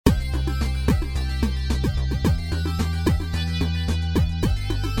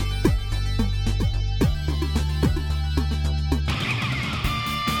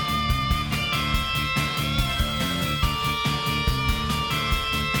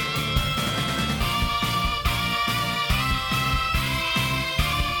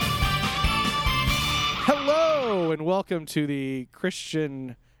Hello and welcome to the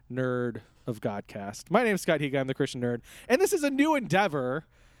Christian Nerd of Godcast. My name is Scott Higa. I'm the Christian Nerd, and this is a new endeavor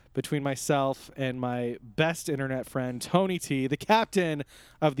between myself and my best internet friend, Tony T, the captain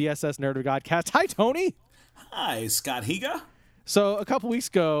of the SS Nerd of Godcast. Hi, Tony. Hi, Scott Higa. So a couple weeks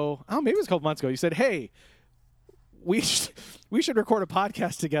ago, maybe it was a couple months ago, you said, hey, we should record a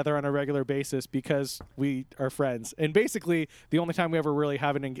podcast together on a regular basis because we are friends. And basically, the only time we ever really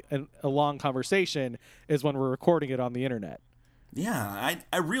have a long conversation is when we're recording it on the internet. Yeah,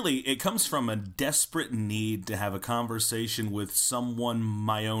 I really, it comes from a desperate need to have a conversation with someone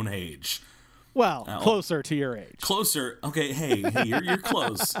my own age. Well, closer to your age. Closer. Okay, hey, you're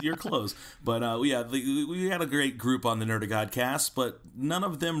close. You're close. But yeah, we had a great group on the Nerd of Godcast, but none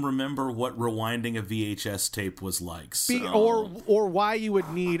of them remember what rewinding a VHS tape was like. So. Or why you would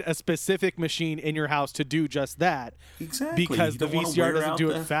need a specific machine in your house to do just that. Exactly. Because the VCR doesn't do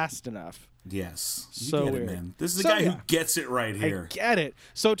it fast enough. Yes. So get weird. It, man. This is a guy who gets it right here. I get it.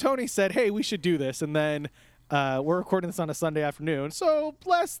 So Tony said, hey, we should do this. And then we're recording this on a Sunday afternoon. So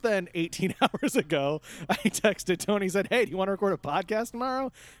less than 18 hours ago, I texted Tony, said, hey, do you want to record a podcast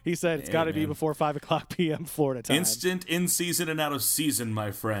tomorrow? He said, it's got to be before 5 o'clock p.m. Florida time. Instant in season and out of season, my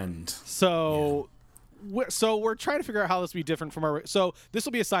friend. So... Yeah. So we're trying to figure out how this will be different from our... So this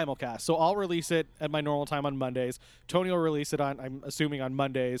will be a simulcast. So I'll release it at my normal time on Mondays. Tony will release it on, I'm assuming, on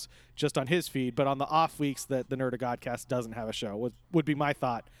Mondays, just on his feed. But on the off weeks that the Nerd of Godcast doesn't have a show, would be my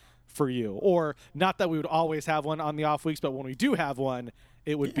thought for you. Or not that we would always have one on the off weeks, but when we do have one,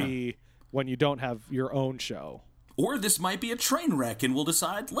 it would be when you don't have your own show. Or this might be a train wreck and we'll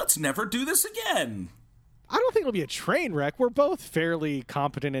decide, let's never do this again. I don't think it'll be a train wreck. We're both fairly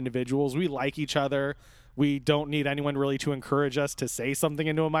competent individuals. We like each other. We don't need anyone really to encourage us to say something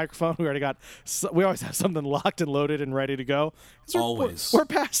into a microphone. We always have something locked and loaded and ready to go. Always. We're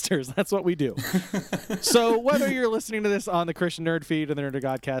pastors. That's what we do. So whether you're listening to this on the Christian Nerd feed or the Nerd of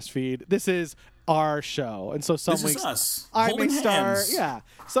Godcast feed, this is our show. And so some this weeks is us. I may star. Hands. Yeah.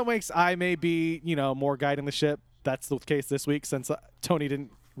 Some weeks I may be, more guiding the ship. That's the case this week since Tony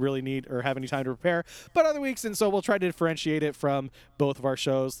didn't really need or have any time to prepare, but other weeks, and so we'll try to differentiate it from both of our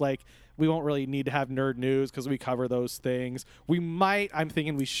shows. Like, we won't really need to have nerd news because we cover those things. I'm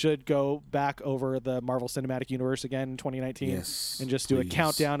thinking we should go back over the Marvel Cinematic Universe again in 2019 and just do a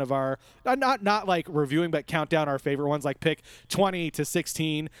countdown of our not like reviewing, but count down our favorite ones, like pick 20 to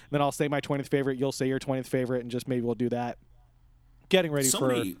 16, then I'll say my 20th favorite, you'll say your 20th favorite, and just maybe we'll do that. Getting ready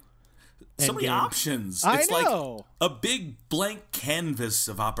for so many options. I it's know. Like a big blank canvas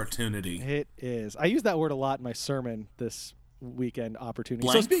of opportunity. It is. I use that word a lot in my sermon this weekend, opportunity.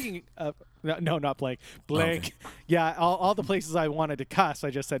 Blank? So speaking of, no, not blank. Blank. Okay. Yeah, all the places I wanted to cuss, I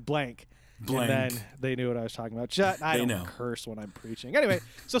just said blank. Blank. And then they knew what I was talking about. I don't curse when I'm preaching. Anyway,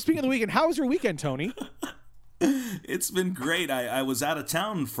 so speaking of the weekend, how was your weekend, Tony? It's been great. I was out of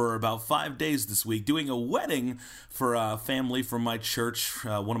town for about 5 days this week doing a wedding for a family from my church,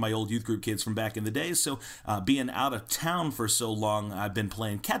 one of my old youth group kids from back in the day. So being out of town for so long, I've been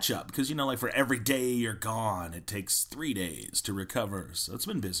playing catch up because, like for every day you're gone, it takes 3 days to recover. So it's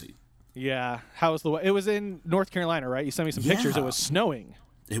been busy. Yeah. How was it was in North Carolina, right? You sent me some pictures. It was snowing.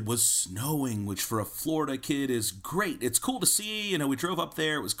 It was snowing, which for a Florida kid is great. It's cool to see. We drove up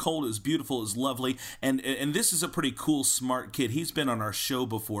there. It was cold. It was beautiful. It was lovely. And this is a pretty cool, smart kid. He's been on our show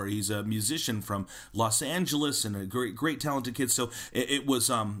before. He's a musician from Los Angeles and a great talented kid. So it was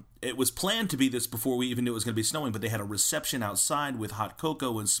planned to be this before we even knew it was going to be snowing, but they had a reception outside with hot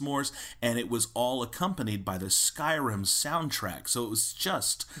cocoa and s'mores, and it was all accompanied by the Skyrim soundtrack. So it was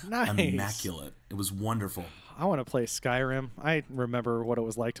just immaculate. It was wonderful. I want to play Skyrim. I remember what it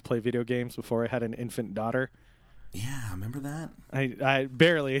was like to play video games before I had an infant daughter. Yeah, remember that? I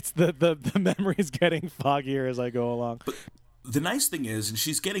barely. It's the memory is getting foggier as I go along. But the nice thing is, and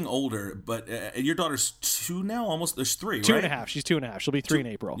she's getting older, but your daughter's 2 now, almost. There's 3, right? 2.5. She's 2.5. She'll be 3 in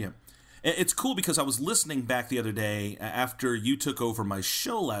April. Yeah. It's cool because I was listening back the other day after you took over my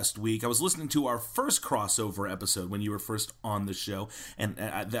show last week. I was listening to our first crossover episode when you were first on the show, and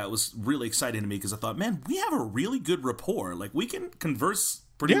that was really exciting to me because I thought, man, we have a really good rapport. Like, we can converse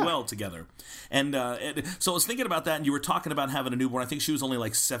pretty well together. And so I was thinking about that, and you were talking about having a newborn. I think she was only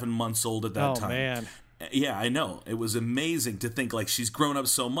like 7 months old at that time. Oh, man. Yeah, I know. It was amazing to think like she's grown up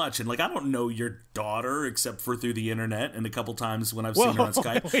so much, and like I don't know your daughter except for through the internet and a couple times when I've seen her on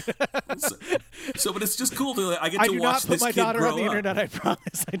Skype. So, but it's just cool to I get to watch this kid grow up. I do not put my daughter on the internet. I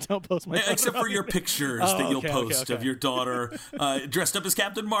promise. I don't post my daughter except for your pictures that you'll post of your daughter dressed up as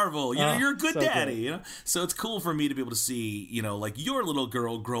Captain Marvel. You're a good daddy. Good. So it's cool for me to be able to see like your little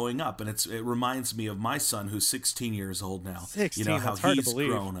girl growing up, and it reminds me of my son who's 16 years old now. 16. How that's hard he's to believe.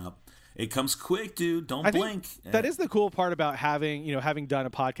 grown up. It comes quick, dude. Don't I blink. think that is the cool part about having done a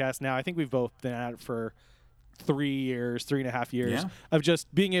podcast now. I think we've both been at it for 3.5 years of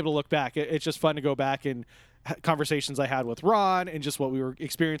just being able to look back. It's just fun to go back and conversations I had with Ron and just what we were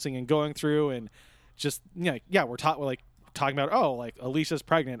experiencing and going through, and just we're talking about, like Alicia's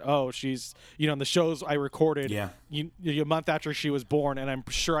pregnant. Oh, she's in the shows I recorded a month after she was born, and I'm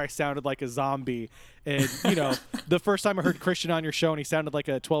sure I sounded like a zombie. And the first time I heard Christian on your show, and he sounded like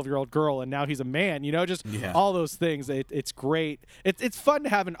a 12-year-old girl, and now he's a man. All those things. It's great. It's fun to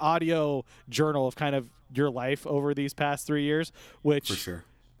have an audio journal of kind of your life over these past 3 years. Which for sure.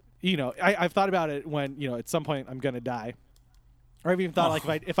 I've thought about it when at some point I'm gonna die. Or I've even thought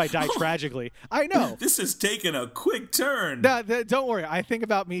if I die tragically. I know this is taking a quick turn. No, don't worry. I think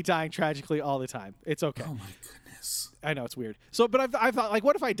about me dying tragically all the time. It's okay. Oh my goodness. I know it's weird. So, but I've thought,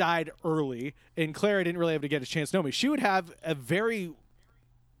 what if I died early and Clara didn't really have to get a chance to know me? She would have a very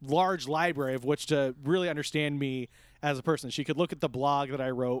large library of which to really understand me as a person. She could look at the blog that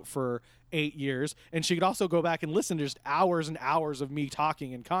I wrote for 8 years, and she could also go back and listen to just hours and hours of me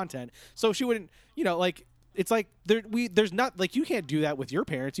talking and content. So she wouldn't, it's like there's not, like, you can't do that with your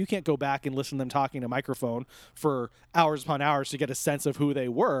parents. You can't go back and listen to them talking to a microphone for hours upon hours to get a sense of who they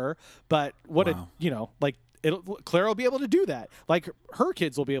were. But Clara will be able to do that. Like, her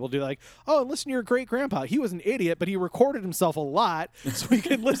kids will be able to do, oh, listen to your great grandpa. He was an idiot, but he recorded himself a lot so we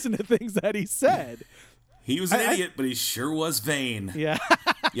could listen to things that he said. He was an idiot, but he sure was vain. Yeah.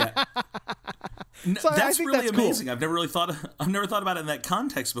 Yeah. So that's really that's amazing. cool. I've never thought about it in that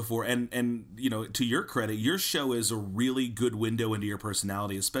context before. And to your credit, your show is a really good window into your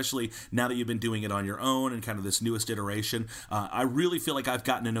personality, especially now that you've been doing it on your own and kind of this newest iteration. I really feel like I've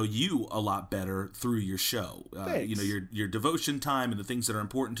gotten to know you a lot better through your show. Your devotion time and the things that are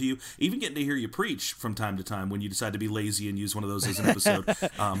important to you. Even getting to hear you preach from time to time when you decide to be lazy and use one of those as an episode.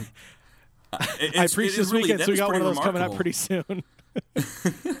 I preached this weekend, so we got one of those coming up pretty soon.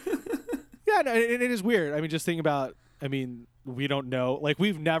 Yeah, no, it is weird. I mean, just think about, we don't know.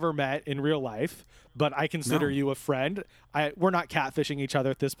 We've never met in real life, but I consider you a friend. We're not catfishing each other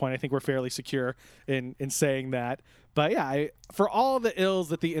at this point. I think we're fairly secure in saying that. But yeah, for all the ills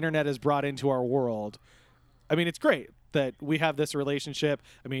that the internet has brought into our world, it's great that we have this relationship.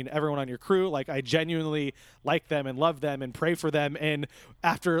 Everyone on your crew, I genuinely like them and love them and pray for them. And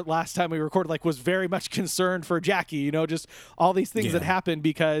after last time we recorded, was very much concerned for Jackie, just all these things that happened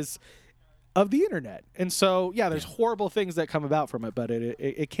because of the internet. And so, there's horrible things that come about from it, but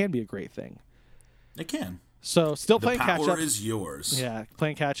it can be a great thing. It can. So still playing catch up. The power is yours. Yeah,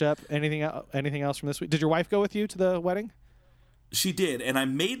 playing catch up. Anything else from this week? Did your wife go with you to the wedding? She did, and I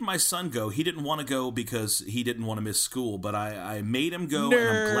made my son go. He didn't want to go because he didn't want to miss school, but I made him go, Nerd.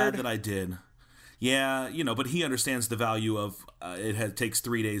 And I'm glad that I did. Yeah, but he understands the value of it takes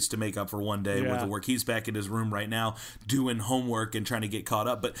 3 days to make up for 1 day worth of work. He's back in his room right now doing homework and trying to get caught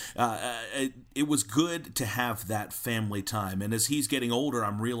up. But it was good to have that family time. And as he's getting older,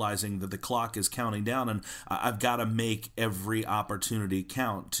 I'm realizing that the clock is counting down, and I've got to make every opportunity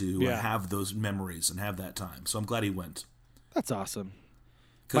count to have those memories and have that time. So I'm glad he went. That's awesome.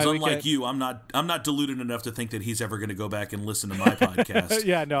 Because unlike you, I'm not deluded enough to think that he's ever going to go back and listen to my podcast.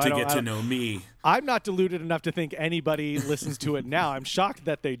 To get to know me. I'm not deluded enough to think anybody listens to it now. I'm shocked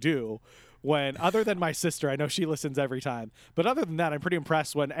that they do. When, other than my sister, I know she listens every time. But other than that, I'm pretty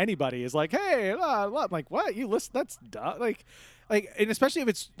impressed when anybody is like, "Hey," I'm like, "What? You listen? That's dumb." And especially if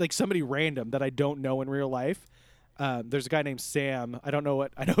it's somebody random that I don't know in real life. There's a guy named Sam. I know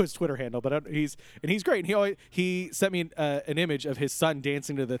his Twitter handle, but he's great. And he sent me an image of his son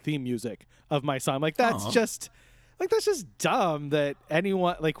dancing to the theme music of my son. That's just dumb that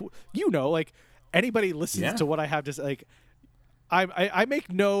anyone anybody listens to what I have to say. I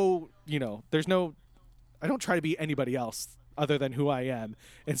make no, there's no, I don't try to be anybody else other than who I am.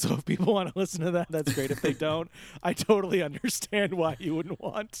 And so if people want to listen to that, that's great. If they don't, I totally understand why you wouldn't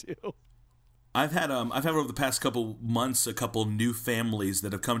want to. I've had over the past couple months a couple new families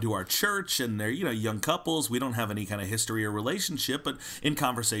that have come to our church, and they're young couples. We don't have any kind of history or relationship, but in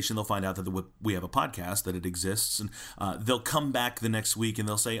conversation they'll find out that we have a podcast, that it exists, and they'll come back the next week and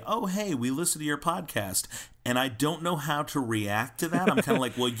they'll say, "Oh, hey, we listened to your podcast." And I don't know how to react to that. I'm kind of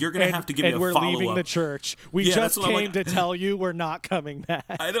like, well, you're going to have to give me a follow-up. And we're leaving the church. We just came to tell you we're not coming back.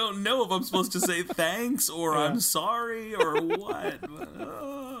 I don't know if I'm supposed to say thanks or I'm sorry or what.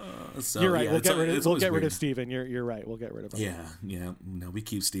 So, you're right. We'll get rid of Steven. You're right. We'll get rid of him. Yeah. No, we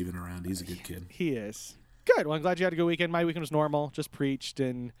keep Steven around. He's a good kid. He is. Good. Well, I'm glad you had a good weekend. My weekend was normal. Just preached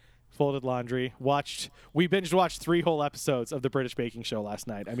and folded laundry. We binge watched 3 whole episodes of the British Baking Show last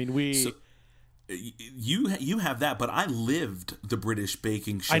night. you have that, but I lived the British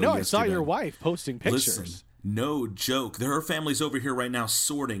baking show. I know. Yesterday. I saw your wife posting pictures. Listen, no joke. Her family's over here right now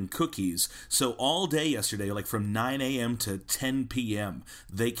sorting cookies. So all day yesterday, like from 9 a.m. to 10 p.m.,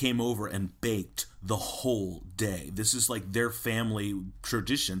 they came over and baked the whole day. This is like their family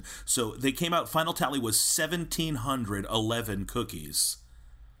tradition. So they came out, final tally was 1,711 cookies.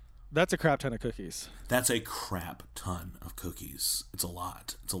 That's a crap ton of cookies. That's a crap ton of cookies. It's a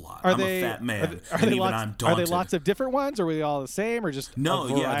lot. It's a lot. Are I'm they, a fat man, are and they even lots, I'm daunted. Are they lots of different ones, or were they all the same, or just No, a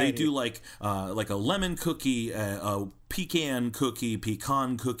yeah, they variety? do like a lemon cookie, a pecan cookie,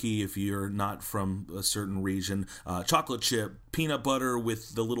 pecan cookie if you're not from a certain region, chocolate chip, peanut butter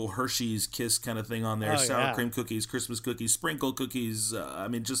with the little Hershey's Kiss kind of thing on there, sour cream cookies, Christmas cookies, sprinkle cookies. I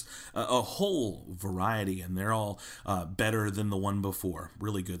mean, just a whole variety, and they're all better than the one before.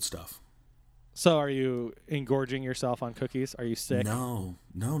 Really good stuff. So are you engorging yourself on cookies? Are you sick? No,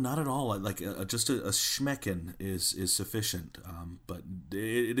 not at all. Like just a schmecken is sufficient, but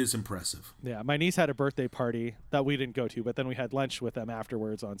it is impressive. Yeah, my niece had a birthday party that we didn't go to, but then we had lunch with them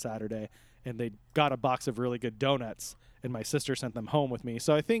afterwards on Saturday, and they got a box of really good donuts, and my sister sent them home with me.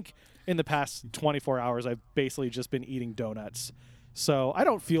 So I think in the past 24 hours, I've basically just been eating donuts. So I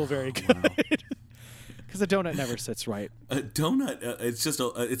don't feel very good. Wow. Because a donut never sits right. A donut, it's just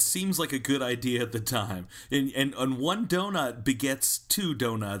it seems like a good idea at the time, and one donut begets two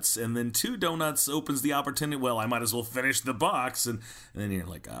donuts, and then two donuts opens the opportunity. Well, I might as well finish the box, and then you're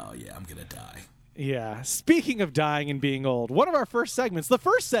like, oh yeah, I'm gonna die. Yeah. Speaking of dying and being old, one of our first segments, the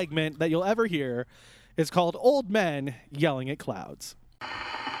first segment that you'll ever hear, is called "Old Men Yelling at Clouds."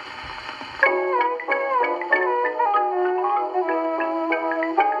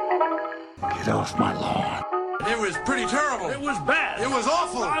 Get off my lawn. It was pretty terrible. It was bad. It was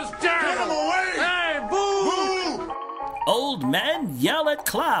awful. It was terrible. Get him away. Hey, boo! Boo! Old men yell at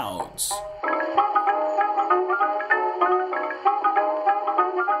clouds.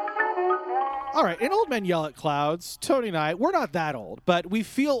 All right, in Old Men Yell at Clouds, Tony and I, we're not that old, but we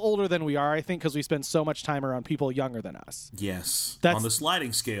feel older than we are, I think, because we spend so much time around people younger than us. Yes, That's- on the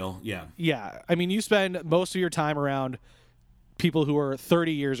sliding scale, yeah. Yeah, I mean, you spend most of your time around people who are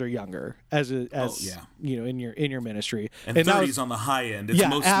 30 years or younger as you know, in your ministry. And that 30's was- on the high end. It's Yeah,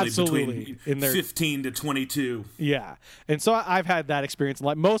 mostly absolutely. between In their- 15 to 22. Yeah, and so I've had that experience.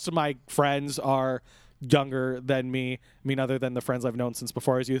 Like most of my friends are younger than me. I mean, other than the friends I've known since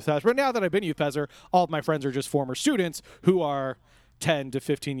before I was youth pastor. But now that I've been youth pastor, all of my friends are just former students who are 10 to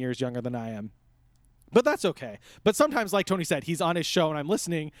 15 years younger than I am. But that's okay. But sometimes, like Tony said, he's on his show and I'm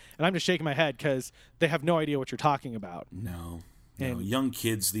listening and I'm just shaking my head because they have no idea what you're talking about. No, And- young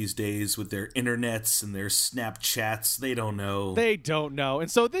kids these days with their internets and their Snapchats, they don't know. They don't know. And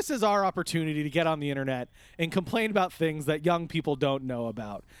so this is our opportunity to get on the internet and complain about things that young people don't know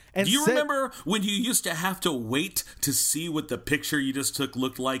about. And Do you remember when you used to have to wait to see what the picture you just took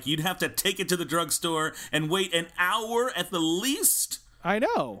looked like? You'd have to take it to the drugstore and wait an hour at the least. I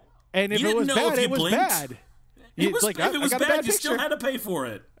know. And if You it didn't was know bad, if you it was blinked. bad. It It's was, like, if it was I got a bad, you picture. still had to pay for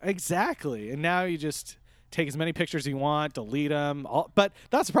it. Exactly. And now you just take as many pictures as you want, delete them. But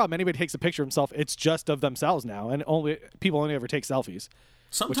that's the problem. Anybody takes a picture of himself, it's just of themselves now. And people only ever take selfies.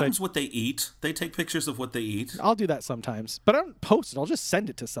 Sometimes what they eat, they take pictures of what they eat. I'll do that sometimes. But I don't post it. I'll just send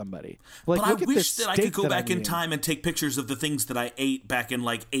it to somebody. Like, But I look at wish this that I could steak go that back I'm in eating. time and take pictures of the things that I ate back in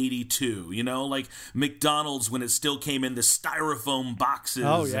like 82, you know, like McDonald's when it still came in the styrofoam boxes.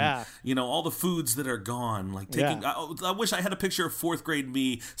 Oh, and, yeah. you know, all the foods that are gone. Like taking, Yeah. I wish I had a picture of fourth grade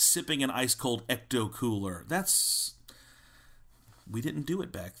me sipping an ice cold Ecto Cooler. We didn't do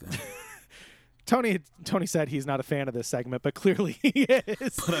it back then. Tony said he's not a fan of this segment, but clearly he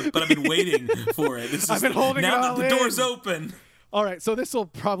is. But I've been waiting for it. I've been holding now it that all the in. door's open. All right, so this will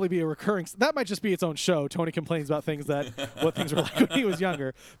probably be a recurring. That might just be its own show. Tony complains about what things were like when he was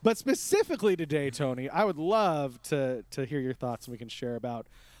younger. But specifically today, Tony, I would love to hear your thoughts and we can share about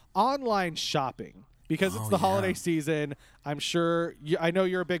online shopping because it's the holiday season. I'm sure I know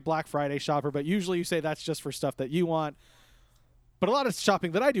you're a big Black Friday shopper, but usually you say that's just for stuff that you want. But a lot of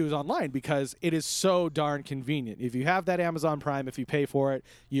shopping that I do is online because it is so darn convenient. If you have that Amazon Prime, if you pay for it,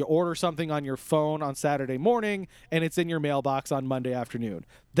 you order something on your phone on Saturday morning, and it's in your mailbox on Monday afternoon.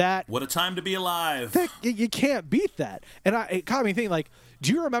 What a time to be alive. You can't beat that. And it caught me thinking, like,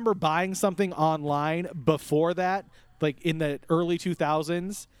 do you remember buying something online before that, like in the early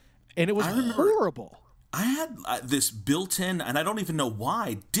 2000s? And it was horrible. I had this built-in, and I don't even know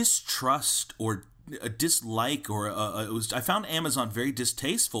why, distrust or a dislike or I found Amazon very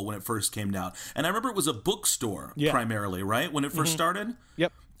distasteful when it first came out. And I remember it was a bookstore primarily, right? When it first started.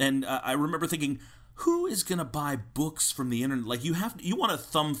 Yep. And I remember thinking, who is going to buy books from the internet? Like, you want to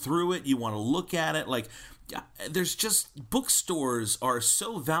thumb through it, you want to look at it. Like, there's just, bookstores are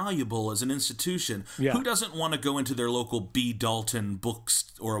so valuable as an institution. Yeah. Who doesn't want to go into their local B. Dalton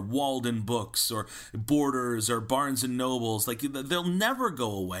Books or Walden Books or Borders or Barnes and Nobles? Like, they'll never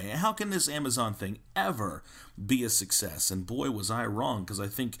go away. How can this Amazon thing ever be a success? And boy, was I wrong, because I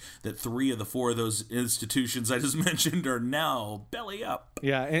think that 3 of the 4 of those institutions I just mentioned are now belly up.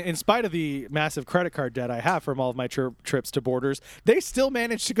 Yeah, in spite of the massive credit card debt I have from all of my trips to Borders, they still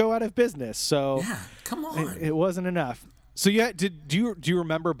managed to go out of business. So Yeah, come on. it wasn't enough. So yeah, do you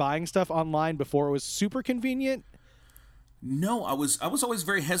remember buying stuff online before it was super convenient? No, I was always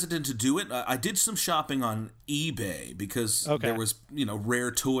very hesitant to do it. I did some shopping on eBay because there was,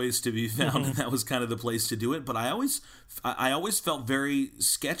 rare toys to be found, and that was kind of the place to do it. But I always felt very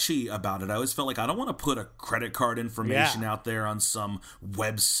sketchy about it. I always felt like I don't want to put a credit card information out there on some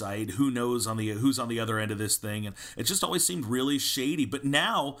website. Who knows who's on the other end of this thing? And it just always seemed really shady. But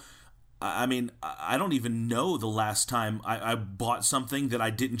now, I mean, I don't even know the last time I bought something that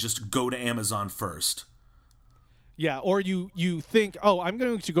I didn't just go to Amazon first. Yeah, or you think, oh, I'm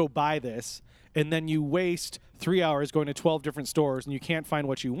going to go buy this, and then you waste 3 hours going to 12 different stores, and you can't find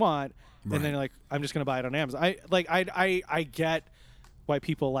what you want, and then you're like, I'm just going to buy it on Amazon. I get why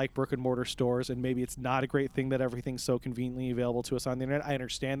people like brick and mortar stores, and maybe it's not a great thing that everything's so conveniently available to us on the internet. I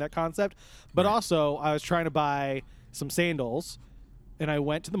understand that concept, but also I was trying to buy some sandals, and I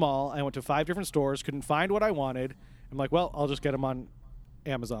went to the mall. I went to 5 different stores, couldn't find what I wanted. I'm like, well, I'll just get them on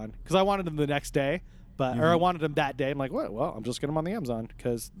Amazon, because I wanted them the next day. Or I wanted them that day. I'm like, well, I'm just getting them on the Amazon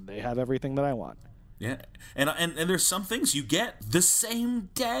because they have everything that I want. Yeah, and there's some things you get the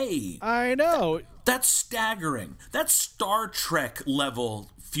same day. I know. That's staggering. That's Star Trek level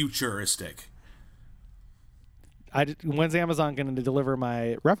futuristic. When's Amazon going to deliver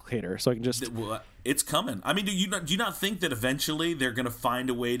my replicator so I can just... Well, it's coming. I mean, do you not think that eventually they're going to find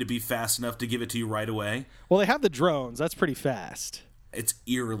a way to be fast enough to give it to you right away? Well, they have the drones. That's pretty fast. It's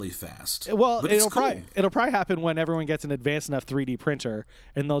eerily fast. Well, but it'll probably happen when everyone gets an advanced enough 3D printer,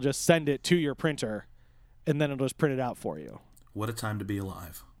 and they'll just send it to your printer, and then it'll just print it out for you. What a time to be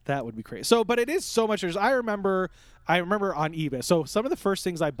alive. That would be crazy. So, but it is so much. I remember on eBay. So some of the first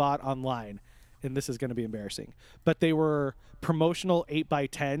things I bought online, and this is going to be embarrassing, but they were promotional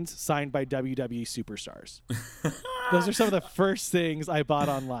 8x10s signed by WWE superstars. Those are some of the first things I bought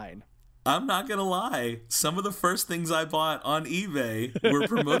online. I'm not going to lie. Some of the first things I bought on eBay were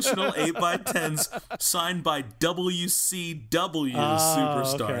promotional 8x10s signed by WCW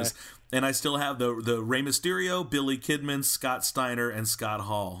superstars. Okay. And I still have the Rey Mysterio, Billy Kidman, Scott Steiner, and Scott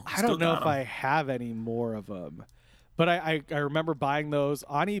Hall. I don't know if I have any more of them. But I remember buying those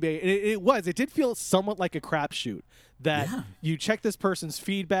on eBay. It did feel somewhat like a crapshoot that you check this person's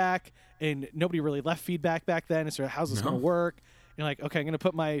feedback, and nobody really left feedback back then. And so how's this going to work? You're like, okay, I'm going to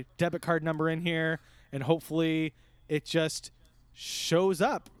put my debit card number in here, and hopefully it just shows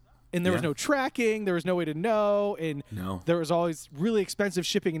up. And there was no tracking. There was no way to know. And there was always really expensive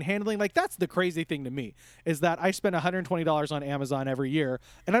shipping and handling. Like, that's the crazy thing to me, is that I spend $120 on Amazon every year,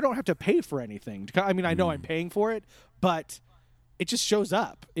 and I don't have to pay for anything. I mean, I know I'm paying for it, but it just shows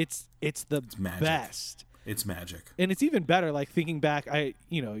up. It's best. It's magic. And it's even better, like, thinking back,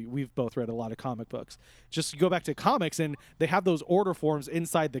 we've both read a lot of comic books. Just go back to comics, and they have those order forms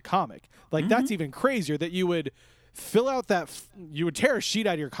inside the comic. Like, that's even crazier, that you would fill out you would tear a sheet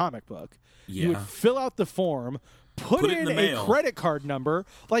out of your comic book. Yeah. You would fill out the form, put in a credit card number,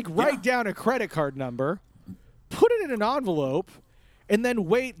 write down a credit card number, put it in an envelope, and then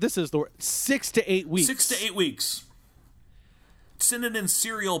wait, 6 to 8 weeks. 6 to 8 weeks. Send it in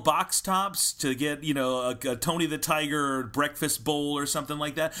cereal box tops to get, a Tony the Tiger breakfast bowl or something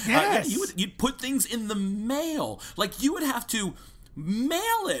like that. Yes. You'd put things in the mail. Like, you would have to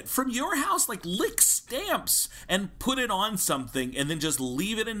mail it from your house, like lick stamps and put it on something, and then just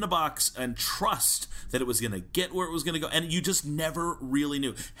leave it in the box and trust that it was going to get where it was going to go. And you just never really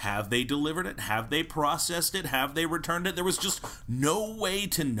knew. Have they delivered it? Have they processed it? Have they returned it? There was just no way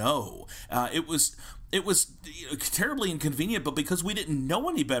to know. It was terribly inconvenient, but because we didn't know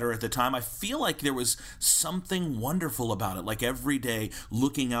any better at the time, I feel like there was something wonderful about it. Like, every day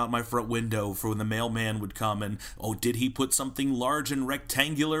looking out my front window for when the mailman would come and, did he put something large and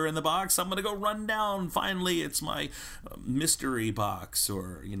rectangular in the box? I'm going to go run down. Finally, it's my mystery box,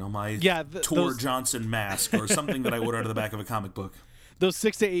 or, my Tor Johnson mask, or something that I ordered out of the back of a comic book. Those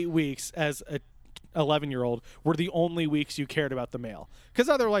 6 to 8 weeks as a 11-year-old were the only weeks you cared about the mail, because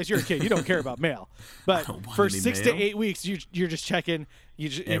otherwise you're a kid, you don't care about mail. But for 6 to 8 weeks, you're just checking,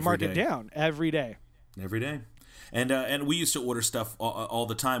 you mark it down every day. And we used to order stuff all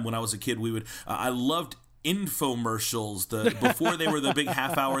the time when I was a kid. We would I loved infomercials before they were the big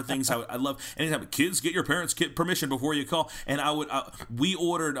half-hour things. I love anytime kids get your parents' permission before you call. And we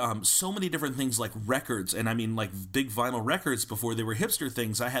ordered so many different things like records, and I mean like big vinyl records before they were hipster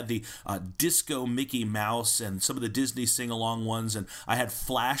things. I had the Disco Mickey Mouse and some of the Disney sing-along ones, and I had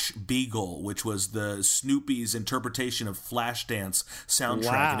Flash Beagle, which was the Snoopy's interpretation of Flashdance soundtrack.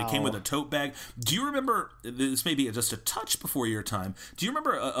 Wow. And it came with a tote bag. Do you remember, this may be just a touch before your time, do you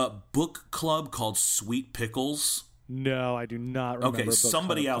remember a book club called Sweet Pickles? No, I do not remember. Okay,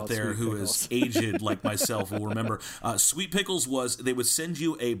 somebody out there who is is aged like myself will remember. Sweet Pickles was, they would send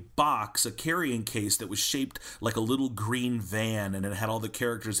you a box, a carrying case that was shaped like a little green van, and it had all the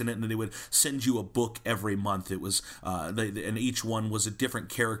characters in it, and they would send you a book every month. It was, and each one was a different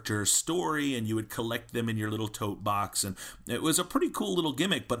character story, and you would collect them in your little tote box, and it was a pretty cool little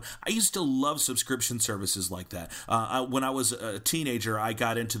gimmick. But I used to love subscription services like that. When I was a teenager, I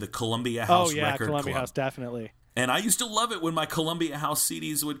got into the Columbia House Record Columbia Club. House, definitely. And I used to love it when my Columbia House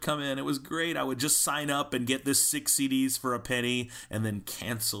CDs would come in. It was great. I would just sign up and get this 6 CDs for a penny and then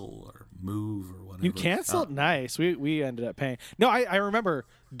cancel or move or whatever. You canceled? Nice. We ended up paying. No, I remember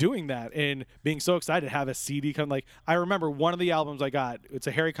doing that and being so excited to have a CD come. Like, I remember one of the albums I got, it's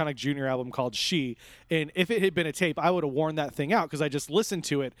a Harry Connick Jr. album called She. And if it had been a tape, I would have worn that thing out because I just listened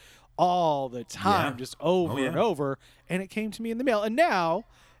to it all the time, just over and over. And it came to me in the mail. And now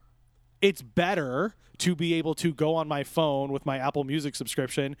it's better to be able to go on my phone with my Apple Music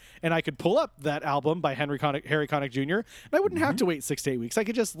subscription, and I could pull up that album by Harry Connick Jr., and I wouldn't have to wait 6 to 8 weeks. I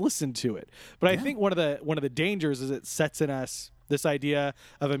could just listen to it. But I think one of the dangers is it sets in us this idea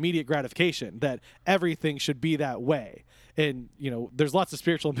of immediate gratification, that everything should be that way. And, you know, there's lots of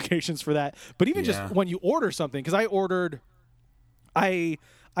spiritual implications for that. But even just when you order something, because I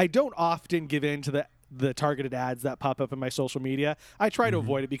don't often give in to the targeted ads that pop up in my social media. I try to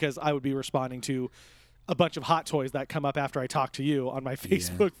avoid it because I would be responding to a bunch of hot toys that come up after I talk to you on my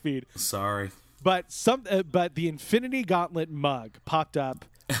Facebook feed. Sorry. But the Infinity Gauntlet mug popped up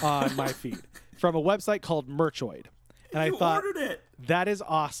on my feed from a website called Merchoid. And I thought, ordered it. That is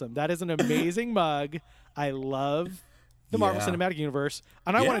awesome. That is an amazing mug. I love the Marvel Cinematic Universe,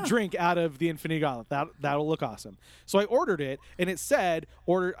 and I want to drink out of the Infinity Gauntlet. That'll look awesome. So I ordered it, and it said,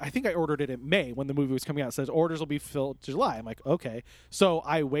 I think I ordered it in May when the movie was coming out. It says orders will be filled July. I'm like, okay. So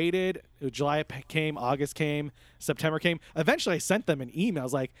I waited. July came, August came, September came. Eventually, I sent them an email. I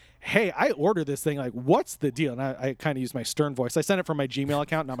was like, hey, I ordered this thing. Like, what's the deal? And I kind of used my stern voice. I sent it from my Gmail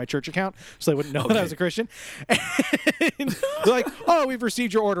account, not my church account, so they wouldn't know that I was a Christian. And they're like, oh, we've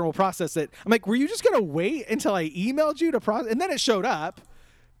received your order and we'll process it. I'm like, were you just going to wait until I emailed you to process? And then it showed up.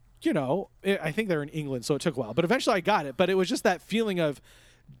 You know, I think they're in England, so it took a while. But eventually I got it. But it was just that feeling of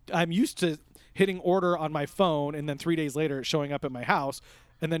I'm used to hitting order on my phone and then 3 days later it's showing up at my house.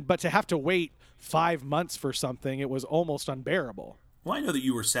 But to have to wait 5 months for something, it was almost unbearable. Well, I know that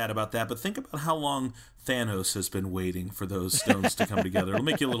you were sad about that, but think about how long Thanos has been waiting for those stones to come together. It'll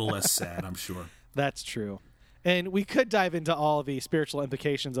make you a little less sad, I'm sure. That's true. And we could dive into all the spiritual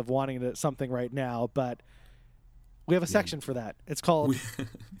implications of wanting something right now, but we have a section for that. It's called...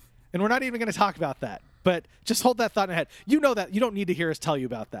 And we're not even going to talk about that. But just hold that thought in your head. You know that. You don't need to hear us tell you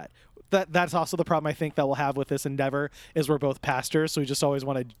about that. That's also the problem I think that we'll have with this endeavor is we're both pastors, so we just always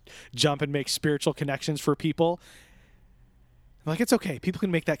want to jump and make spiritual connections for people. Like, it's okay. People can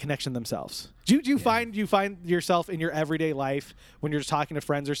make that connection themselves. Do you find yourself in your everyday life when you're just talking to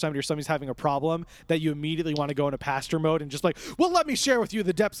friends or somebody's having a problem that you immediately want to go into pastor mode and just like, well, let me share with you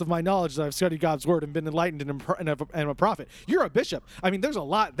the depths of my knowledge that I've studied God's word and been enlightened and am a prophet. You're a bishop. I mean, there's a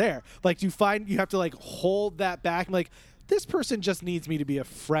lot there. Like, you find you have to like hold that back and like, this person just needs me to be a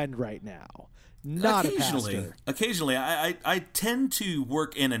friend right now. Not occasionally, a pastor. Occasionally, I tend to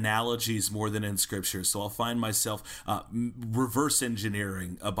work in analogies more than in scripture. So I'll find myself reverse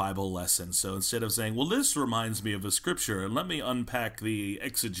engineering a Bible lesson. So instead of saying, well, this reminds me of a scripture, and let me unpack the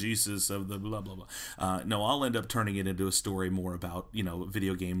exegesis of the blah, blah, blah. No, I'll end up turning it into a story more about,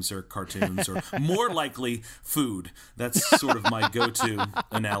 video games or cartoons or more likely food. That's sort of my go-to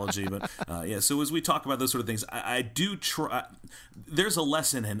analogy. But so as we talk about those sort of things, I do try. There's a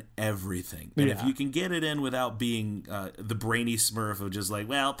lesson in everything. And if you can get it in without being the brainy Smurf of just like,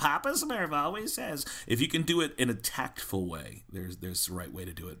 well, Papa Smurf always says. If you can do it in a tactful way, there's the right way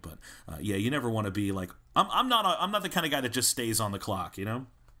to do it. But you never want to be like, I'm not the kind of guy that just stays on the clock,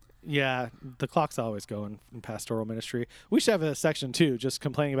 Yeah, the clock's always going in pastoral ministry. We should have a section too, just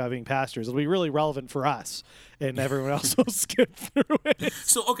complaining about being pastors. It'll be really relevant for us, and everyone else will skip through it.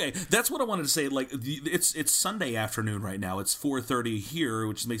 So okay, that's what I wanted to say. Like it's Sunday afternoon right now. It's 4:30 here,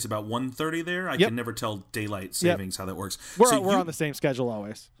 which makes about 1:30 there. I can never tell daylight savings how that works. We're on the same schedule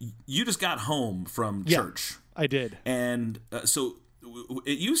always. You just got home from church. I did, and so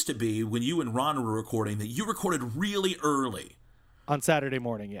it used to be when you and Ron were recording that you recorded really early. On Saturday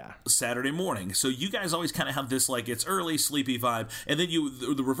morning, yeah. Saturday morning. So you guys always kind of have this, like, it's early, sleepy vibe. And then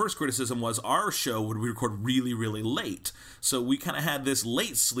the reverse criticism was our show would record really, really late. So we kind of had this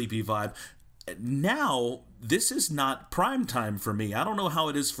late, sleepy vibe. Now, this is not prime time for me. I don't know how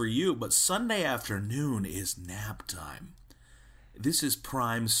it is for you, but Sunday afternoon is nap time. This is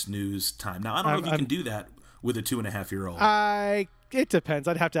prime snooze time. Now, I don't know if you can do that with a 2.5-year-old. It depends.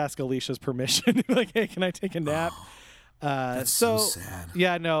 I'd have to ask Alicia's permission. Like, hey, can I take a nap? That's so sad.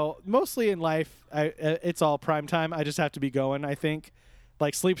 Yeah, no. Mostly in life, it's all prime time. I just have to be going. I think,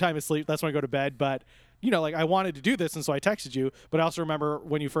 like, sleep time is sleep. That's when I go to bed. But like, I wanted to do this, and so I texted you. But I also remember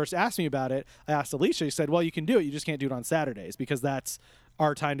when you first asked me about it, I asked Alicia. You said, "Well, you can do it. You just can't do it on Saturdays because that's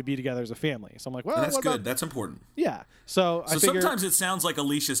our time to be together as a family." So I'm like, "Well, that's good. That's important." Yeah. So I figured, sometimes it sounds like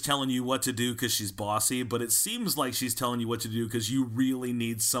Alicia's telling you what to do because she's bossy, but it seems like she's telling you what to do because you really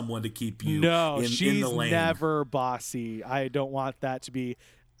need someone to keep you in the lane. She's never bossy. I don't want that to be.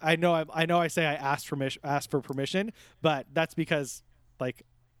 I know I say I asked for permission, but that's because, like,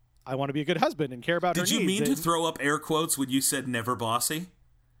 I want to be a good husband and care about her needs. Did you mean to throw up air quotes when you said never bossy?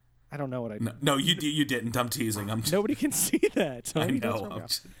 I don't know what I mean. No, you didn't. I'm teasing. Nobody can see that. I know.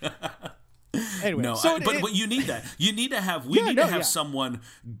 Anyway, no, but you need that. You need to have. We need to have someone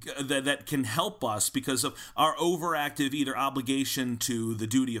that can help us because of our overactive either obligation to the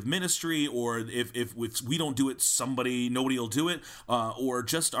duty of ministry, or if we don't do it, nobody will do it, or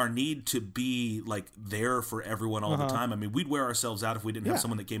just our need to be like there for everyone all the time. I mean, we'd wear ourselves out if we didn't have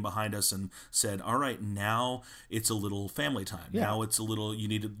someone that came behind us and said, "All right, now it's a little family time. Yeah. Now it's a little you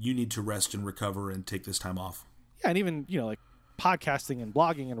need to rest and recover and take this time off." Yeah, and even like podcasting and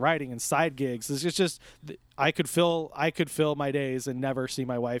blogging and writing and side gigs. It's just I could fill my days and never see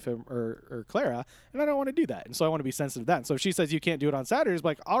my wife or Clara, and I don't want to do that. And so I want to be sensitive to that. And so if she says you can't do it on Saturdays, I'm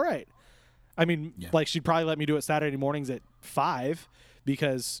like, all right. I mean, like, she'd probably let me do it Saturday mornings at 5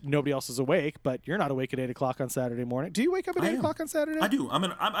 because nobody else is awake, but you're not awake at 8 o'clock on Saturday morning. Do you wake up at 8 o'clock on Saturday? I do.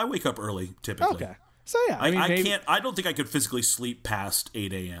 I wake up early typically. Okay. So yeah, I don't think I could physically sleep past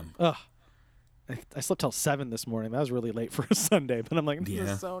 8 a.m. Ugh. I slept till 7 this morning. That was really late for a Sunday, but I'm like, this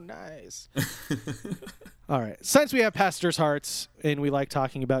is so nice. All right. Since we have pastors' hearts and we like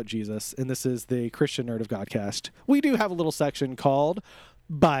talking about Jesus, and this is the Christian Nerd of Godcast, we do have a little section called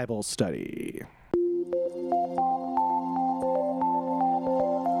Bible Study.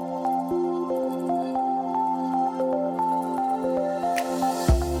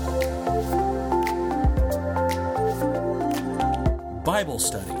 Bible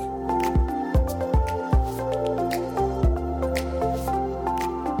Study.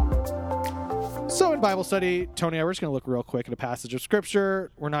 So in Bible study, Tony and I, we're just going to look real quick at a passage of Scripture.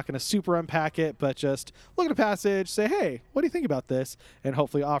 We're not going to super unpack it, but just look at a passage, say, hey, what do you think about this? And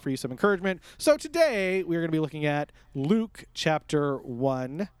hopefully offer you some encouragement. So today, we're going to be looking at Luke chapter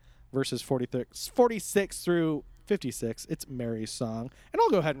 1, verses 46 through 56. It's Mary's song. And I'll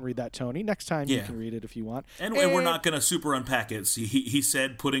go ahead and read that, Tony. Next time you can read it if you want. And we're not going to super unpack it. See, he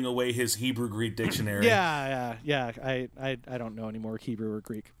said putting away his Hebrew-Greek dictionary. Yeah. I don't know any more Hebrew or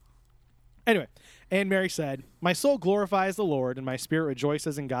Greek. Anyway, and Mary said, "My soul glorifies the Lord, and my spirit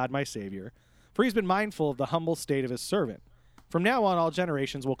rejoices in God my Savior, for he's been mindful of the humble state of his servant. From now on all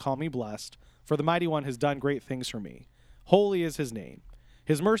generations will call me blessed, for the Mighty One has done great things for me. Holy is his name.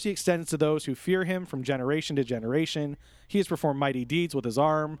 His mercy extends to those who fear him from generation to generation. He has performed mighty deeds with his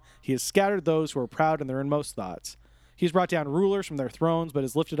arm. He has scattered those who are proud in their inmost thoughts. He has brought down rulers from their thrones, but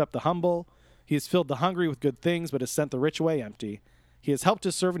has lifted up the humble. He has filled the hungry with good things, but has sent the rich away empty. He has helped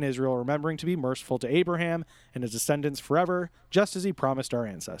his servant Israel, remembering to be merciful to Abraham and his descendants forever, just as he promised our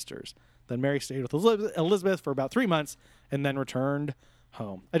ancestors." Then Mary stayed with Elizabeth for about 3 months and then returned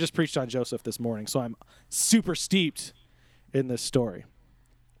home. I just preached on Joseph this morning, so I'm super steeped in this story.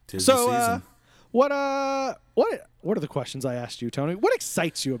 Tis the season. What are the questions I asked you, Tony? What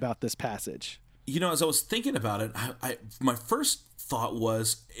excites you about this passage? As I was thinking about it, my first thought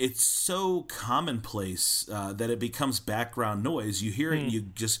was it's so commonplace that it becomes background noise. You hear it and you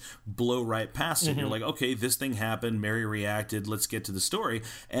just blow right past it. You're like, okay, this thing happened. Mary reacted. Let's get to the story.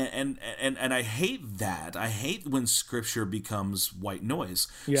 And I hate that. I hate when Scripture becomes white noise.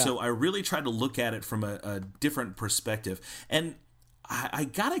 Yeah. So I really try to look at it from a different perspective. And I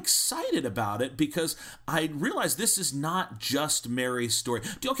got excited about it because I realized this is not just Mary's story.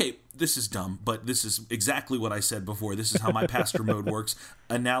 Okay, this is dumb, but this is exactly what I said before. This is how my pastor mode works.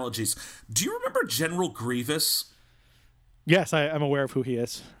 Analogies. Do you remember General Grievous? Yes, I'm aware of who he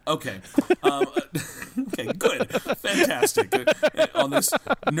is. Okay. Okay, good. Fantastic. On this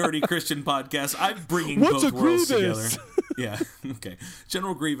nerdy Christian podcast, I'm bringing What's both a worlds Grievous? together. Yeah, okay.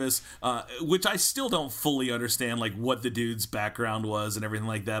 General Grievous, which I still don't fully understand, like, what the dude's background was and everything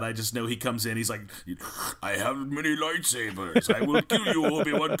like that. I just know he comes in, he's like, I have many lightsabers. I will kill you,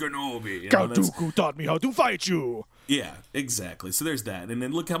 Obi-Wan Kenobi. Count Dooku taught me how to fight you. Yeah, exactly. So there's that. And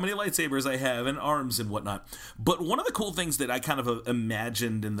then look how many lightsabers I have and arms and whatnot. But one of the cool things that I kind of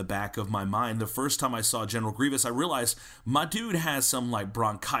imagined in the back of my mind, the first time I saw General Grievous, I realized my dude has some like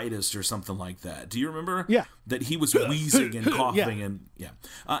bronchitis or something like that. Do you remember? Yeah. That he was wheezing and coughing and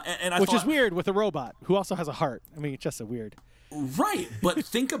I Which thought, is weird with a robot who also has a heart. I mean, it's just a weird. Right. But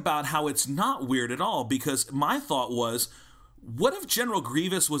think about how it's not weird at all, because my thought was, what if General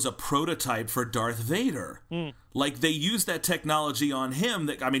Grievous was a prototype for Darth Vader? Like, they used that technology on him.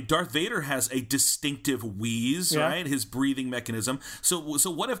 Darth Vader has a distinctive wheeze, right? His breathing mechanism. So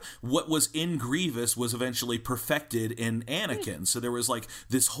what if what was in Grievous was eventually perfected in Anakin? So there was like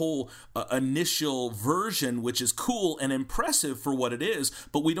this whole initial version, which is cool and impressive for what it is,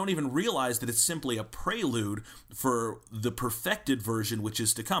 but we don't even realize that it's simply a prelude for the perfected version, which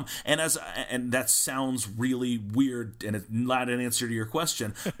is to come. And that sounds really weird, and it's not an answer to your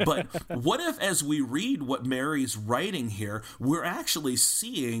question. But what if, as we read what Mary's writing here, we're actually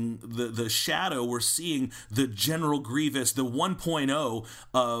seeing the shadow, we're seeing the General Grievous, the 1.0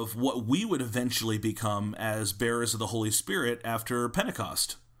 of what we would eventually become as bearers of the Holy Spirit after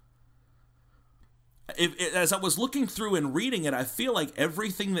Pentecost. As I was looking through and reading it, I feel like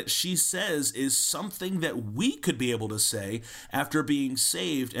everything that she says is something that we could be able to say after being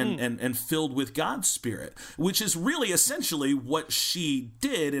saved and filled with God's Spirit, which is really essentially what she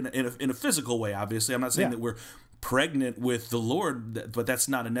did in a physical way. Obviously, I'm not saying that we're pregnant with the Lord, but that's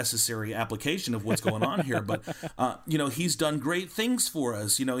not a necessary application of what's going on here. But he's done great things for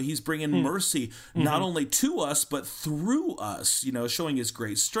us. He's bringing mercy not only to us but through us, showing his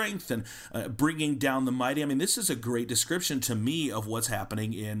great strength and bringing down the mighty. I mean, this is a great description to me of what's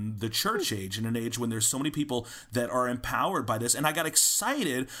happening in the church age, in an age when there's so many people that are empowered by this. And I got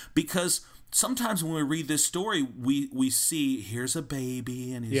excited because sometimes when we read this story, we see here's a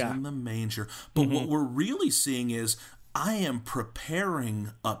baby and he's in the manger. But what we're really seeing is, I am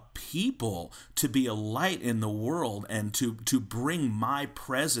preparing a people to be a light in the world and to bring my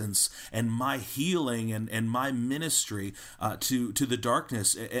presence and my healing and my ministry to the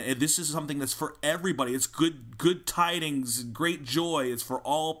darkness. And this is something that's for everybody. It's good tidings, great joy. It's for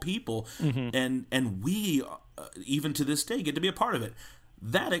all people. And we, even to this day, get to be a part of it.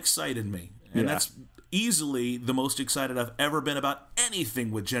 That excited me. And that's easily the most excited I've ever been about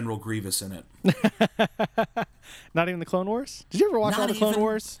anything with General Grievous in it. Not even the Clone Wars? Did you ever watch all the Clone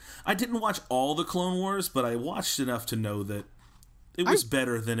Wars? I didn't watch all the Clone Wars, but I watched enough to know that it was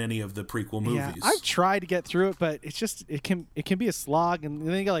better than any of the prequel movies. Yeah, I've tried to get through it, but it's just it can be a slog, and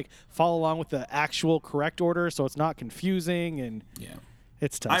then you gotta follow along with the actual correct order, so it's not confusing, and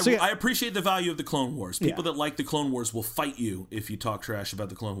it's tough. I appreciate the value of the Clone Wars. People that like the Clone Wars will fight you if you talk trash about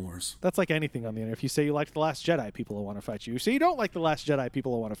the Clone Wars. That's like anything on the internet. If you say you like The Last Jedi, people will want to fight you. If you say you don't like The Last Jedi,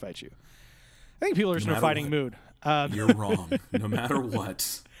 people will want to fight you. I think people are just in a fighting mood. You're wrong, no matter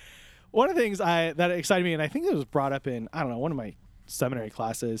what. One of the things that excited me, and I think it was brought up in, I don't know, one of my seminary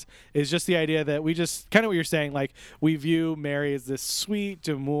classes, is just the idea that we just kind of what you're saying, like we view Mary as this sweet,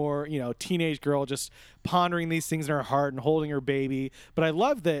 demure, teenage girl just pondering these things in her heart and holding her baby. But I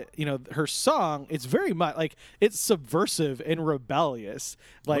love that, her song, it's very much like it's subversive and rebellious,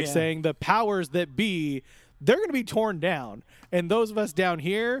 like saying the powers that be, they're going to be torn down. And those of us down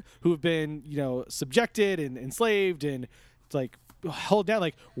here who've been, subjected and enslaved and like held down,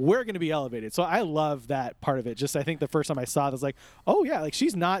 like we're going to be elevated. So I love that part of it. Just I think the first time I saw it, I was like, oh yeah, like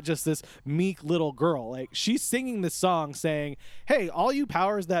she's not just this meek little girl. Like she's singing this song saying, hey, all you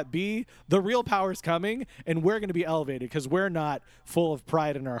powers that be, the real power's coming and we're going to be elevated because we're not full of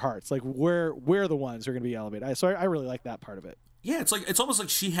pride in our hearts. Like we're the ones who are going to be elevated. So I really like that part of it. Yeah, it's almost like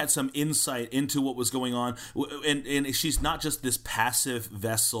she had some insight into what was going on, and she's not just this passive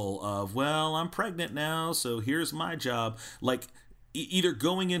vessel of, well, I'm pregnant now, so here's my job. Like either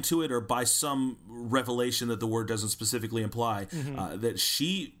going into it or by some revelation that the word doesn't specifically imply, that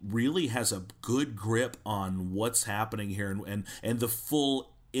she really has a good grip on what's happening here and the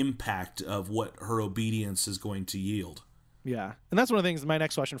full impact of what her obedience is going to yield. Yeah. And that's one of the things, my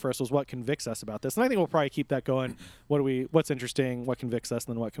next question first was what convicts us about this. And I think we'll probably keep that going. What's interesting, what convicts us,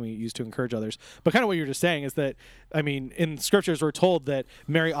 and then what can we use to encourage others. But kind of what you're just saying is that, I mean, in scriptures we're told that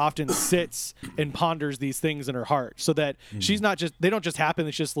Mary often sits and ponders these things in her heart so that she's not just, they don't just happen,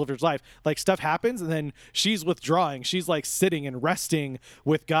 it's just lived her life. Like stuff happens and then she's withdrawing. She's like sitting and resting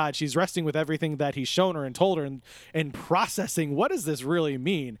with God. She's resting with everything that he's shown her and told her and processing, what does this really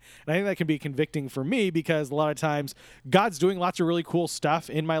mean? And I think that can be convicting for me because a lot of times God's doing lots of really cool stuff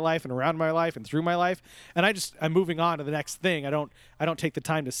in my life and around my life and through my life, and I'm moving on to the next thing. I don't take the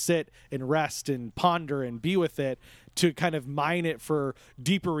time to sit and rest and ponder and be with it to kind of mine it for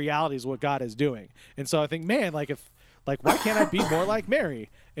deeper realities of what God is doing. And so I think, man, why can't I be more like Mary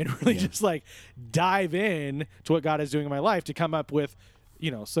and really just like dive in to what God is doing in my life to come up with,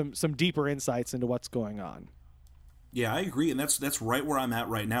 some deeper insights into what's going on. Yeah, I agree, and that's right where I'm at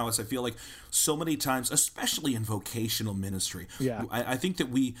right now. Is I feel like so many times, especially in vocational ministry, I think that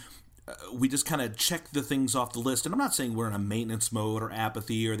we just kind of check the things off the list. And I'm not saying we're in a maintenance mode or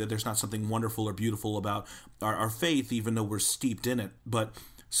apathy, or that there's not something wonderful or beautiful about our faith, even though we're steeped in it. But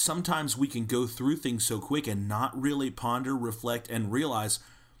sometimes we can go through things so quick and not really ponder, reflect, and realize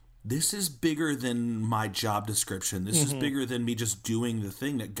this is bigger than my job description. This is bigger than me just doing the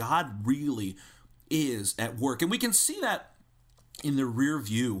thing, that God really is at work. And we can see that in the rear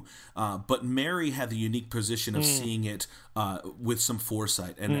view, but Mary had the unique position of seeing it with some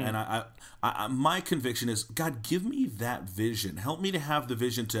foresight. And I my conviction is, God, give me that vision. Help me to have the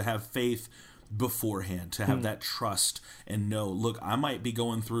vision, to have faith beforehand, to have that trust and know, look, I might be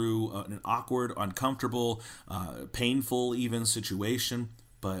going through an awkward, uncomfortable, painful even situation,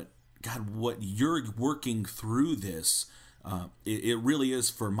 but God, what you're working through this, it really is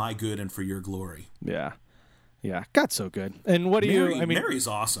for my good and for your glory. Yeah. Yeah. God's so good. And what do Mary's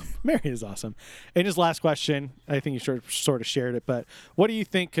awesome. Mary is awesome. And just last question, I think you sort of shared it, but what do you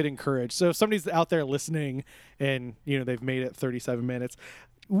think could encourage? So if somebody's out there listening and, they've made it 37 minutes,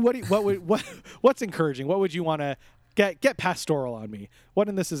 what's encouraging? What would you want to get pastoral on me? What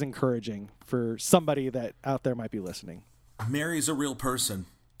in this is encouraging for somebody that out there might be listening? Mary's a real person.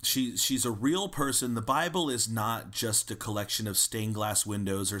 She's a real person. The Bible is not just a collection of stained glass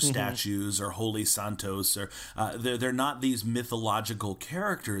windows or statues or holy santos, or they're not these mythological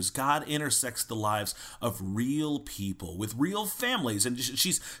characters. God intersects the lives of real people with real families, and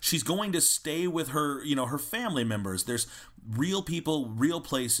she's going to stay with her her family members. There's real people, real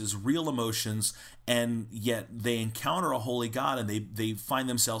places, real emotions, and yet they encounter a holy God and they find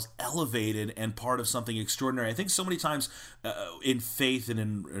themselves elevated and part of something extraordinary. I think so many times in faith and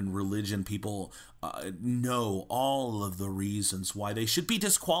in religion, people know all of the reasons why they should be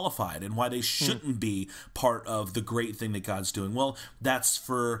disqualified and why they shouldn't be part of the great thing that God's doing. Well, that's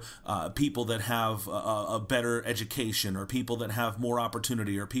for people that have a better education, or people that have more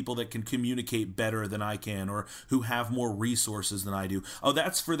opportunity, or people that can communicate better than I can, or who have more resources than I do. Oh,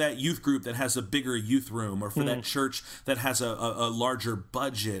 that's for that youth group that has a bigger youth room, or for that church that has a larger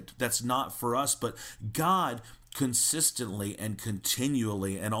budget. That's not for us, but God consistently and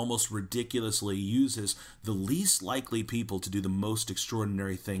continually and almost ridiculously uses the least likely people to do the most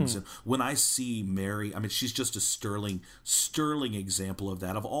extraordinary things. And when I see Mary, I mean, she's just a sterling example of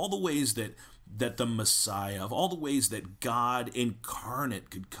that, of all the ways that the Messiah, of all the ways that God incarnate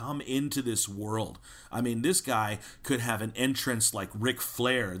could come into this world. I mean, this guy could have an entrance like Ric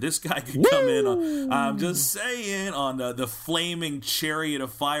Flair. This guy could come in on, I'm just saying, on the flaming chariot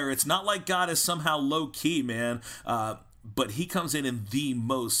of fire. It's not like God is somehow low-key, man. But he comes in the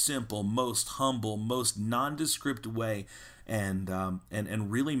most simple, most humble, most nondescript way,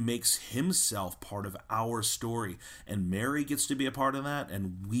 and really makes himself part of our story. And Mary gets to be a part of that,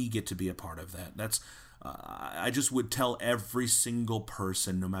 and we get to be a part of that. That's I just would tell every single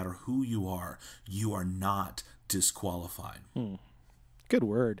person, no matter who you are not disqualified. Good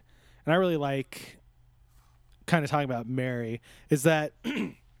word. And I really like kind of talking about Mary is that,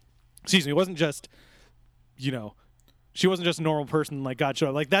 excuse me, it wasn't just, she wasn't just a normal person like God showed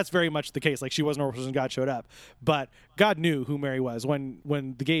up. Like, that's very much the case. Like, she was a normal person, God showed up. But God knew who Mary was. When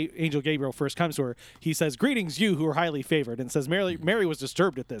the angel Gabriel first comes to her, he says, "Greetings, you who are highly favored." And says Mary was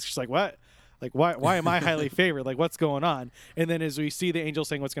disturbed at this. She's like, "What? Like, why am I highly favored? Like, what's going on?" And then as we see the angel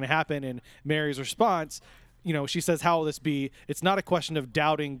saying what's going to happen, and Mary's response, she says, "How will this be?" It's not a question of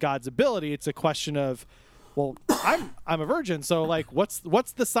doubting God's ability. It's a question of, well, I'm a virgin, so like, what's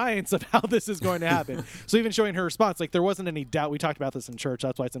the science of how this is going to happen? So even showing her response, like, there wasn't any doubt. We talked about this in church.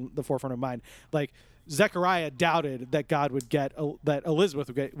 That's why it's in the forefront of mind. Like, Zechariah doubted that God would that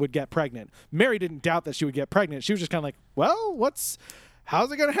Elizabeth would get pregnant. Mary didn't doubt that she would get pregnant. She was just kind of like, well, how's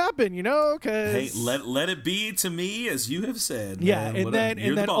it going to happen? Hey, let it be to me as you have said. Yeah, man.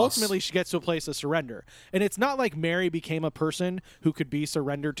 and then boss. ultimately she gets to a place of surrender. And it's not like Mary became a person who could be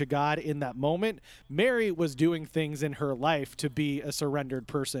surrendered to God in that moment. Mary was doing things in her life to be a surrendered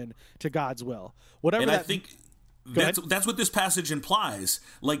person to God's will. Whatever. And that, I think Go ahead. that's what this passage implies.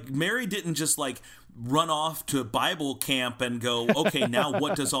 Like, Mary didn't just like run off to Bible camp and go, okay, now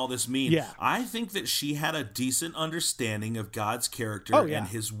what does all this mean? Yeah. I think that she had a decent understanding of God's character and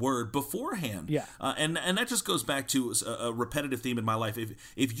his word beforehand. Yeah. And that just goes back to a repetitive theme in my life.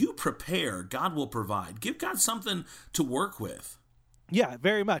 If you prepare, God will provide. Give God something to work with. Yeah,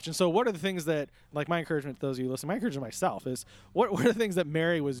 very much. And so what are the things that, like, my encouragement to those of you listening, my encouragement to myself is, what are the things that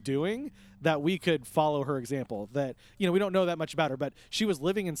Mary was doing that we could follow her example? That, we don't know that much about her, but she was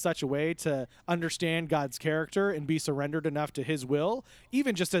living in such a way to understand God's character and be surrendered enough to his will,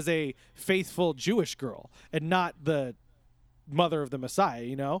 even just as a faithful Jewish girl and not the mother of the Messiah,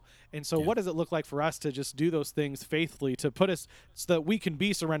 And so what does it look like for us to just do those things faithfully to put us so that we can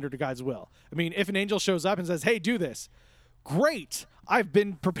be surrendered to God's will? I mean, if an angel shows up and says, hey, do this, great. I've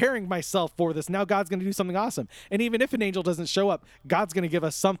been preparing myself for this. Now God's going to do something awesome. And even if an angel doesn't show up, God's going to give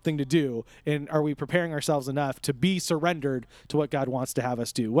us something to do. And are we preparing ourselves enough to be surrendered to what God wants to have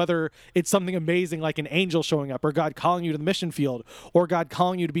us do? Whether it's something amazing like an angel showing up, or God calling you to the mission field, or God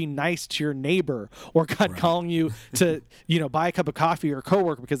calling you to be nice to your neighbor, or God calling you to, buy a cup of coffee or a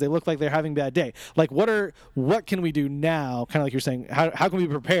coworker because they look like they're having a bad day. Like, what can we do now? Kind of like you're saying, how can we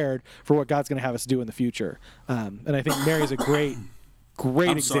be prepared for what God's going to have us do in the future? And I think Mary's a great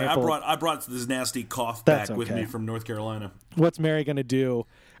I'm example. sorry, I brought this nasty cough back with me from North Carolina. What's Mary going to do,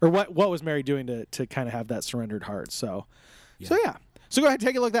 or what was Mary doing to kind of have that surrendered heart? So go ahead and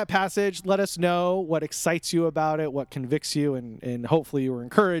take a look at that passage. Let us know what excites you about it, what convicts you, and hopefully you were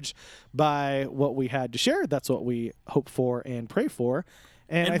encouraged by what we had to share. That's what we hope for and pray for.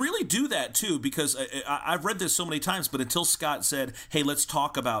 And really do that, too, because I've read this so many times, but until Scott said, hey, let's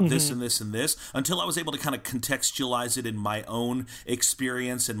talk about this and this and this, until I was able to kind of contextualize it in my own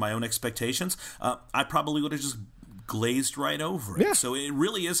experience and my own expectations, I probably would have just glazed right over it. Yeah. So it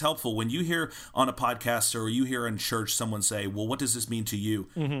really is helpful when you hear on a podcast or you hear in church someone say, well, what does this mean to you?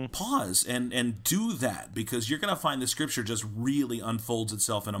 Pause and do that, because you're going to find the scripture just really unfolds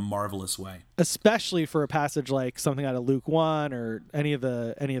itself in a marvelous way. Especially for a passage like something out of Luke 1 or any of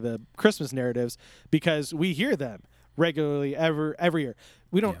the Christmas narratives, because we hear them regularly every year.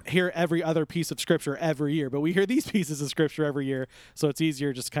 We don't hear every other piece of scripture every year, but we hear these pieces of scripture every year. So it's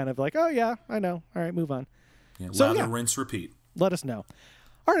easier just kind of like, oh yeah, I know. All right, move on. Lather, rinse, repeat. Let us know.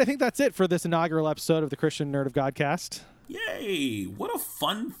 All right, I think that's it for this inaugural episode of the Christian Nerd of Godcast. Yay! What a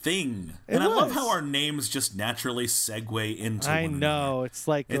fun thing. I love how our names just naturally segue into one another. Know. It's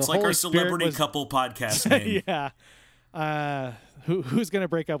like our celebrity couple podcast name. Yeah. Who's going to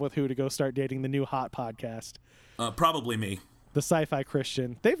break up with who to go start dating the new hot podcast? Probably me. The Sci-Fi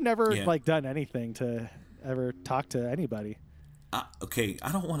Christian. They've never done anything to ever talk to anybody. Okay,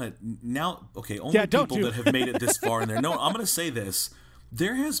 I don't want to now. Okay, only people that have made it this far in there. No, I'm going to say this.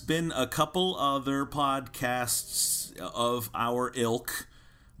 There has been a couple other podcasts of our ilk,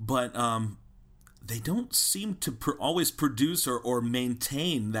 but they don't seem to always produce or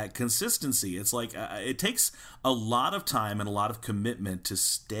maintain that consistency. It's like it takes a lot of time and a lot of commitment to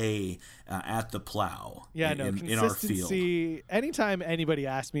stay at the plow in our field. Anytime anybody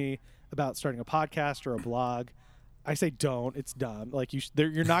asks me about starting a podcast or a blog, I say don't. It's dumb. Like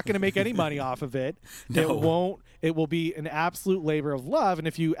you're not going to make any money off of it. No. It will be an absolute labor of love. And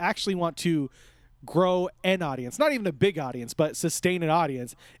if you actually want to grow an audience, not even a big audience, but sustain an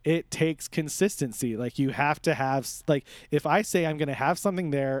audience, it takes consistency. Like you have to have, like, if I say I'm going to have something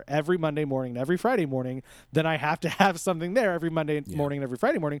there every Monday morning and every Friday morning, then I have to have something there every Monday morning and every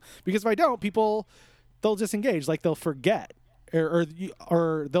Friday morning. Because if I don't, they'll disengage. Like they'll forget.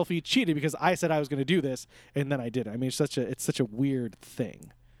 Or they'll be cheated because I said I was going to do this and then I didn't. I mean, it's such a weird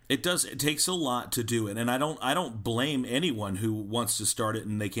thing. It does. It takes a lot to do it, and I don't blame anyone who wants to start it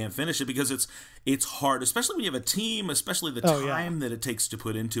and they can't finish it, because it's hard, especially when you have a team, especially the time that it takes to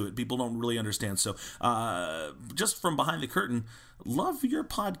put into it. People don't really understand. So, just from behind the curtain, love your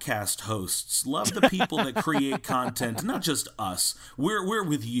podcast hosts. Love the people that create content, not just us. We're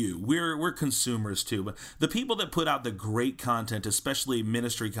with you. We're consumers too, but the people that put out the great content, especially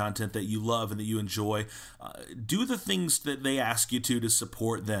ministry content that you love and that you enjoy, do the things that they ask you to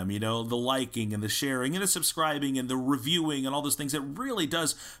support them. The liking and the sharing and the subscribing and the reviewing and all those things. It really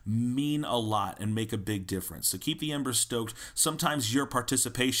does mean a lot and make a big difference. So keep the embers stoked. Sometimes your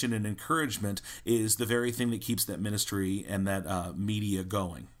participation and encouragement is the very thing that keeps that ministry and that media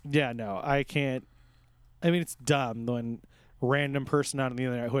going. Yeah, no, I can't. I mean, it's dumb random person on the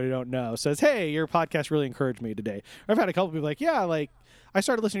internet who I don't know says, "Hey, your podcast really encouraged me today." Or I've had a couple people like, "Yeah, like I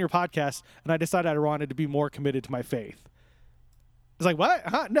started listening to your podcast and I decided I wanted to be more committed to my faith." It's like, what?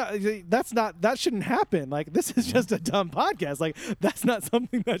 Huh? No, that shouldn't happen. Like, this is just a dumb podcast. Like, that's not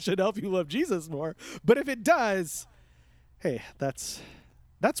something that should help you love Jesus more. But if it does, hey, that's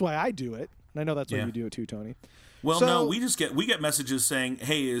why I do it. And I know that's why you do it too, Tony. Well, no, we get messages saying,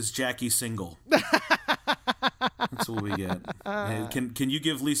 "Hey, is Jackie single?" That's what we get. Hey, can you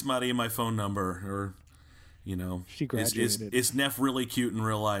give Lise Maria my phone number? Or, she graduated. Is Neff really cute in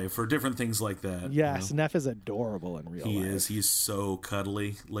real life? Or different things like that. Yes, Neff is adorable in real life. He is. He's so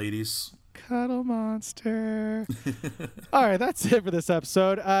cuddly, ladies. Cuddle monster. All right, that's it for this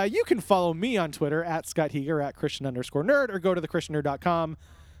episode. You can follow me on Twitter at Scott Heger, at Christian_nerd, or go to thechristiannerd.com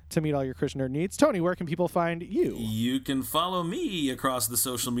to meet all your Christian nerd needs. Tony, where can people find you? You can follow me across the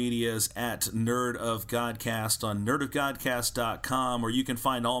social medias at Nerd of Godcast on nerdofgodcast.com, or you can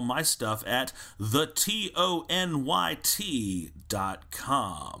find all my stuff at thetonyt.com.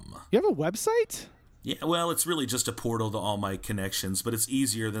 You have a website? Yeah, well, it's really just a portal to all my connections, but it's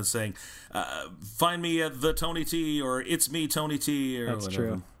easier than saying, find me at the Tony T, or it's me, Tony T, or That's whatever.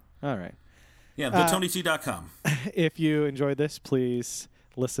 true. All right. Yeah, thetonyt.com. If you enjoyed this, please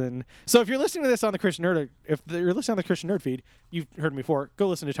listen. So if you're listening to this on the Christian Nerd, if you're listening on the Christian Nerd feed, you've heard me before, go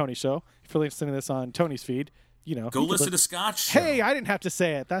listen to Tony's show. If you're listening to this on Tony's feed, go listen to Scott's show. Hey, I didn't have to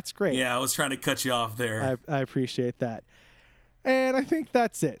say it. That's great. Yeah, I was trying to cut you off there. I appreciate that. And I think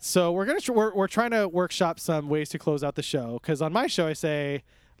that's it. So we're trying to workshop some ways to close out the show, because on my show I say,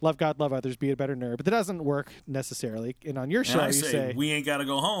 love God, love others, be a better nerd, but that doesn't work necessarily. And on your show, you say, we ain't got to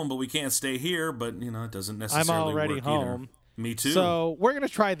go home, but we can't stay here. But it doesn't necessarily. I'm already work home. Either. Me too. So we're gonna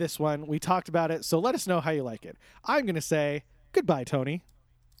try this one. We talked about it, so let us know how you like it. I'm gonna say goodbye, Tony,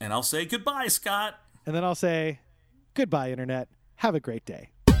 and I'll say goodbye, Scott, and then I'll say goodbye, Internet. Have a great day.